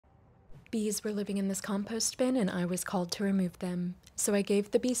Bees were living in this compost bin and I was called to remove them. So I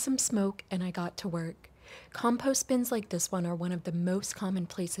gave the bees some smoke and I got to work. Compost bins like this one are one of the most common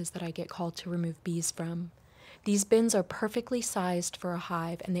places that I get called to remove bees from. These bins are perfectly sized for a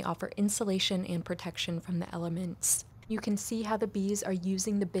hive and they offer insulation and protection from the elements. You can see how the bees are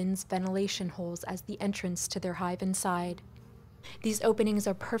using the bin's ventilation holes as the entrance to their hive inside. These openings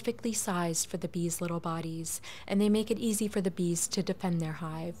are perfectly sized for the bees' little bodies, and they make it easy for the bees to defend their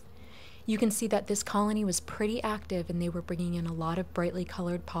hive. You can see that this colony was pretty active and they were bringing in a lot of brightly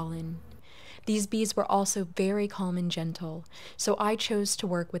colored pollen. These bees were also very calm and gentle, so I chose to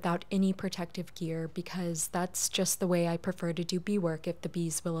work without any protective gear because that's just the way I prefer to do bee work if the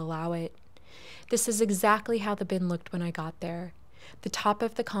bees will allow it. This is exactly how the bin looked when I got there. The top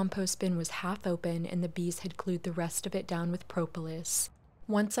of the compost bin was half open and the bees had glued the rest of it down with propolis.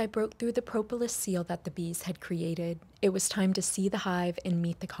 Once I broke through the propolis seal that the bees had created, it was time to see the hive and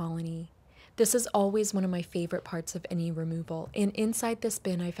meet the colony. This is always one of my favorite parts of any removal, and inside this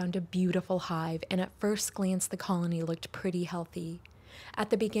bin I found a beautiful hive, and at first glance the colony looked pretty healthy.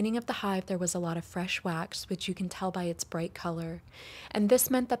 At the beginning of the hive there was a lot of fresh wax, which you can tell by its bright color, and this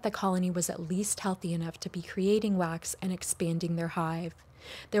meant that the colony was at least healthy enough to be creating wax and expanding their hive.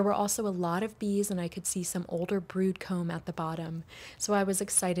 There were also a lot of bees and I could see some older brood comb at the bottom, so I was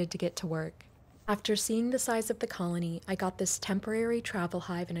excited to get to work. After seeing the size of the colony, I got this temporary travel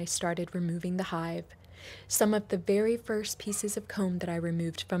hive and I started removing the hive. Some of the very first pieces of comb that I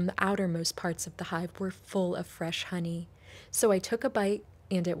removed from the outermost parts of the hive were full of fresh honey. So I took a bite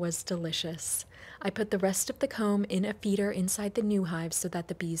and it was delicious. I put the rest of the comb in a feeder inside the new hive so that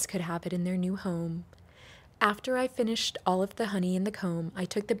the bees could have it in their new home. After I finished all of the honey in the comb, I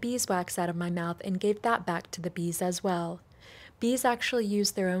took the beeswax out of my mouth and gave that back to the bees as well. Bees actually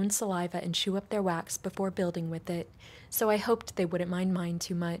use their own saliva and chew up their wax before building with it, so I hoped they wouldn't mind mine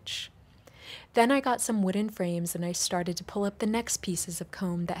too much. Then I got some wooden frames and I started to pull up the next pieces of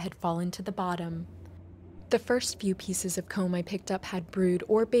comb that had fallen to the bottom. The first few pieces of comb I picked up had brood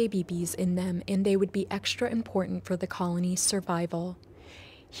or baby bees in them, and they would be extra important for the colony's survival.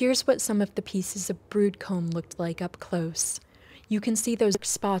 Here's what some of the pieces of brood comb looked like up close. You can see those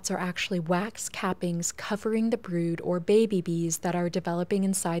spots are actually wax cappings covering the brood or baby bees that are developing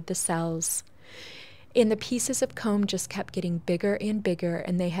inside the cells. And the pieces of comb just kept getting bigger and bigger,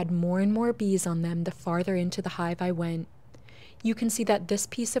 and they had more and more bees on them the farther into the hive I went. You can see that this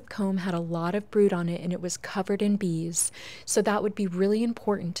piece of comb had a lot of brood on it and it was covered in bees, so that would be really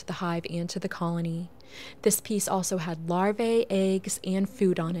important to the hive and to the colony. This piece also had larvae, eggs, and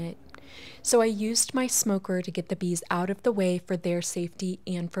food on it. So I used my smoker to get the bees out of the way for their safety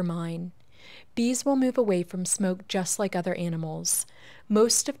and for mine. Bees will move away from smoke just like other animals.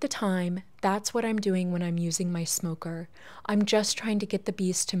 Most of the time, that's what I'm doing when I'm using my smoker. I'm just trying to get the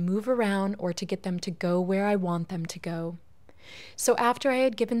bees to move around or to get them to go where I want them to go. So after I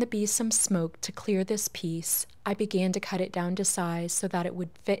had given the bees some smoke to clear this piece, I began to cut it down to size so that it would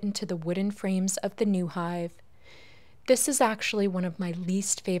fit into the wooden frames of the new hive. This is actually one of my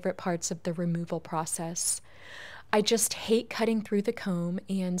least favorite parts of the removal process. I just hate cutting through the comb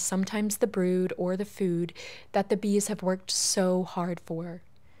and sometimes the brood or the food that the bees have worked so hard for.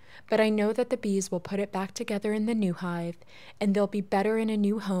 But I know that the bees will put it back together in the new hive, and they'll be better in a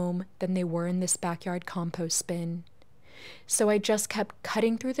new home than they were in this backyard compost bin. So I just kept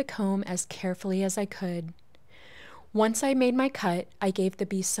cutting through the comb as carefully as I could. Once I made my cut, I gave the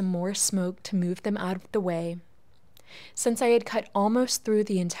bees some more smoke to move them out of the way. Since I had cut almost through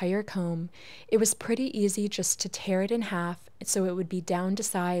the entire comb, it was pretty easy just to tear it in half so it would be down to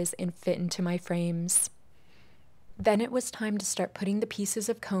size and fit into my frames. Then it was time to start putting the pieces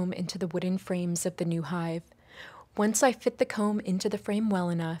of comb into the wooden frames of the new hive. Once I fit the comb into the frame well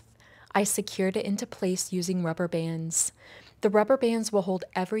enough, I secured it into place using rubber bands. The rubber bands will hold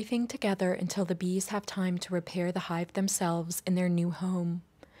everything together until the bees have time to repair the hive themselves in their new home.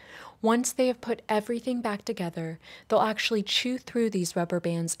 Once they have put everything back together, they'll actually chew through these rubber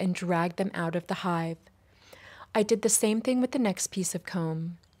bands and drag them out of the hive. I did the same thing with the next piece of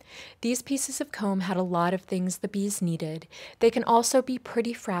comb. These pieces of comb had a lot of things the bees needed. They can also be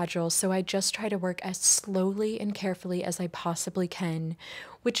pretty fragile, so I just try to work as slowly and carefully as I possibly can,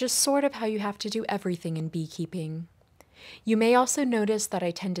 which is sort of how you have to do everything in beekeeping. You may also notice that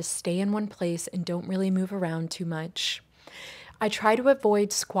I tend to stay in one place and don't really move around too much. I try to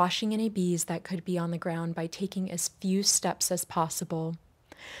avoid squashing any bees that could be on the ground by taking as few steps as possible.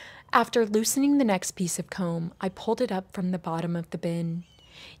 After loosening the next piece of comb, I pulled it up from the bottom of the bin.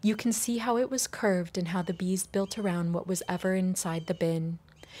 You can see how it was curved and how the bees built around what was ever inside the bin.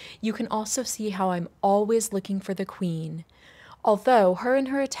 You can also see how I'm always looking for the queen. Although her and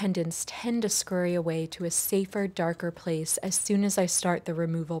her attendants tend to scurry away to a safer, darker place as soon as I start the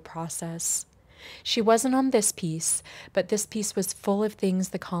removal process. She wasn't on this piece, but this piece was full of things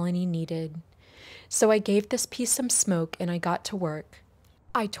the colony needed. So I gave this piece some smoke and I got to work.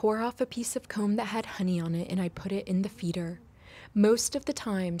 I tore off a piece of comb that had honey on it and I put it in the feeder. Most of the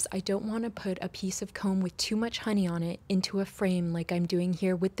times, I don't want to put a piece of comb with too much honey on it into a frame like I'm doing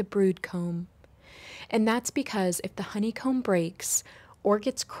here with the brood comb. And that's because if the honeycomb breaks or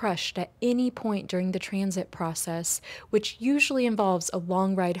gets crushed at any point during the transit process, which usually involves a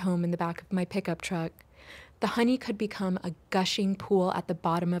long ride home in the back of my pickup truck, the honey could become a gushing pool at the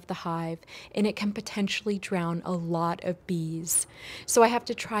bottom of the hive, and it can potentially drown a lot of bees. So I have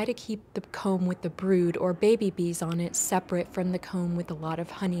to try to keep the comb with the brood or baby bees on it separate from the comb with a lot of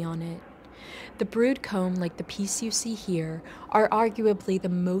honey on it. The brood comb, like the piece you see here, are arguably the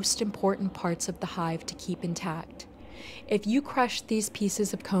most important parts of the hive to keep intact. If you crush these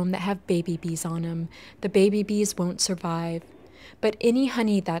pieces of comb that have baby bees on them, the baby bees won't survive. But any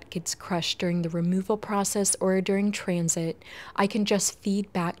honey that gets crushed during the removal process or during transit, I can just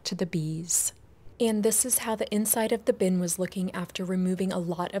feed back to the bees. And this is how the inside of the bin was looking after removing a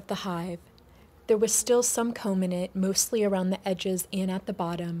lot of the hive. There was still some comb in it, mostly around the edges and at the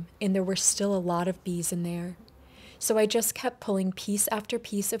bottom, and there were still a lot of bees in there. So I just kept pulling piece after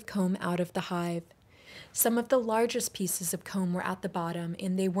piece of comb out of the hive. Some of the largest pieces of comb were at the bottom,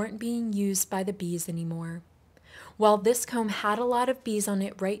 and they weren't being used by the bees anymore. While this comb had a lot of bees on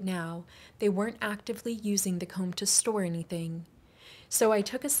it right now, they weren't actively using the comb to store anything. So I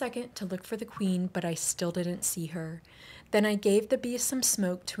took a second to look for the queen, but I still didn't see her. Then I gave the bees some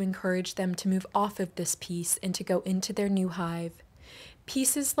smoke to encourage them to move off of this piece and to go into their new hive.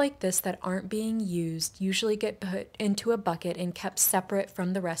 Pieces like this that aren't being used usually get put into a bucket and kept separate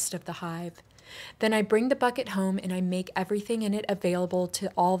from the rest of the hive. Then I bring the bucket home and I make everything in it available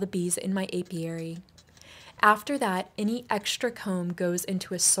to all the bees in my apiary. After that, any extra comb goes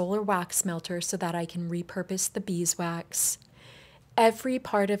into a solar wax melter so that I can repurpose the beeswax. Every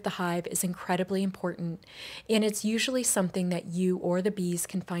part of the hive is incredibly important, and it's usually something that you or the bees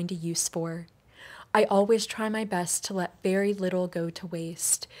can find a use for. I always try my best to let very little go to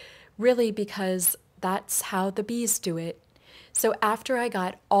waste, really because that's how the bees do it. So after I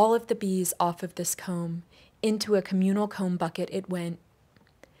got all of the bees off of this comb, into a communal comb bucket it went.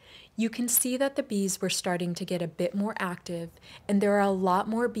 You can see that the bees were starting to get a bit more active, and there are a lot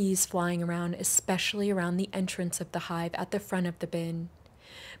more bees flying around, especially around the entrance of the hive at the front of the bin.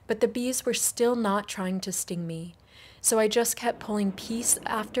 But the bees were still not trying to sting me, so I just kept pulling piece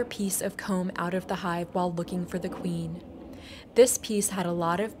after piece of comb out of the hive while looking for the queen. This piece had a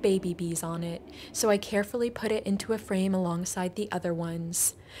lot of baby bees on it, so I carefully put it into a frame alongside the other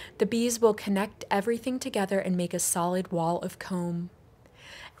ones. The bees will connect everything together and make a solid wall of comb.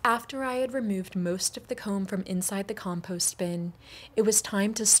 After I had removed most of the comb from inside the compost bin, it was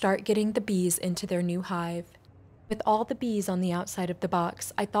time to start getting the bees into their new hive. With all the bees on the outside of the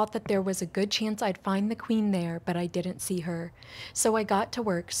box, I thought that there was a good chance I'd find the queen there, but I didn't see her. So I got to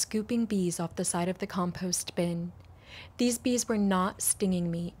work scooping bees off the side of the compost bin. These bees were not stinging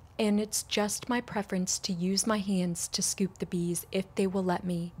me, and it's just my preference to use my hands to scoop the bees if they will let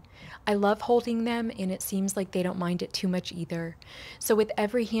me. I love holding them, and it seems like they don't mind it too much either. So with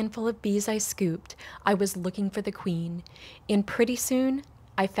every handful of bees I scooped, I was looking for the queen, and pretty soon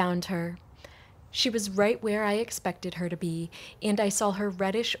I found her. She was right where I expected her to be, and I saw her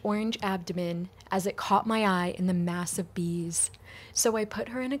reddish-orange abdomen as it caught my eye in the mass of bees. So I put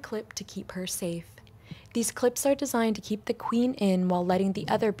her in a clip to keep her safe. These clips are designed to keep the queen in while letting the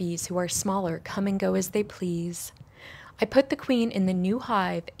other bees who are smaller come and go as they please. I put the queen in the new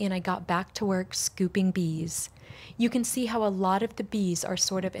hive and I got back to work scooping bees. You can see how a lot of the bees are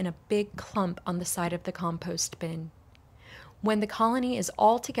sort of in a big clump on the side of the compost bin. When the colony is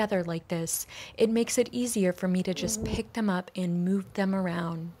all together like this, it makes it easier for me to just pick them up and move them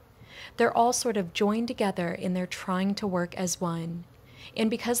around. They're all sort of joined together and they're trying to work as one.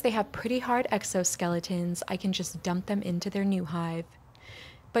 And because they have pretty hard exoskeletons, I can just dump them into their new hive.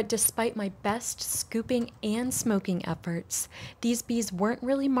 But despite my best scooping and smoking efforts, these bees weren't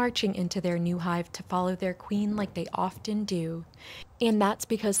really marching into their new hive to follow their queen like they often do. And that's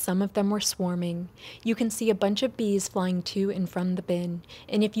because some of them were swarming. You can see a bunch of bees flying to and from the bin,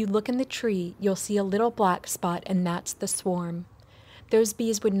 and if you look in the tree, you'll see a little black spot, and that's the swarm. Those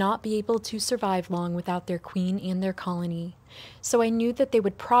bees would not be able to survive long without their queen and their colony, so I knew that they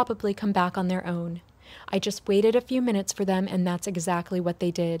would probably come back on their own. I just waited a few minutes for them, and that's exactly what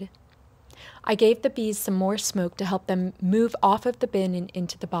they did. I gave the bees some more smoke to help them move off of the bin and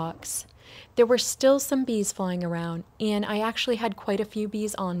into the box. There were still some bees flying around, and I actually had quite a few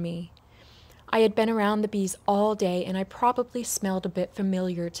bees on me. I had been around the bees all day, and I probably smelled a bit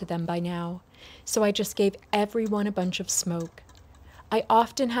familiar to them by now, so I just gave everyone a bunch of smoke. I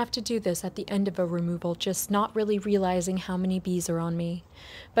often have to do this at the end of a removal, just not really realizing how many bees are on me.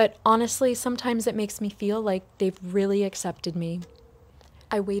 But honestly, sometimes it makes me feel like they've really accepted me.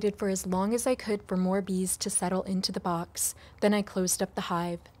 I waited for as long as I could for more bees to settle into the box, then I closed up the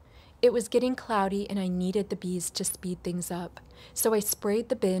hive. It was getting cloudy and I needed the bees to speed things up, so I sprayed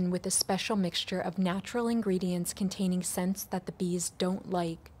the bin with a special mixture of natural ingredients containing scents that the bees don't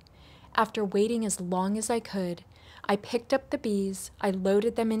like. After waiting as long as I could, I picked up the bees, I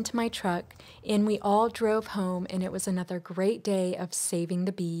loaded them into my truck, and we all drove home, and it was another great day of saving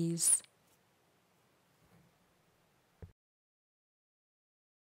the bees.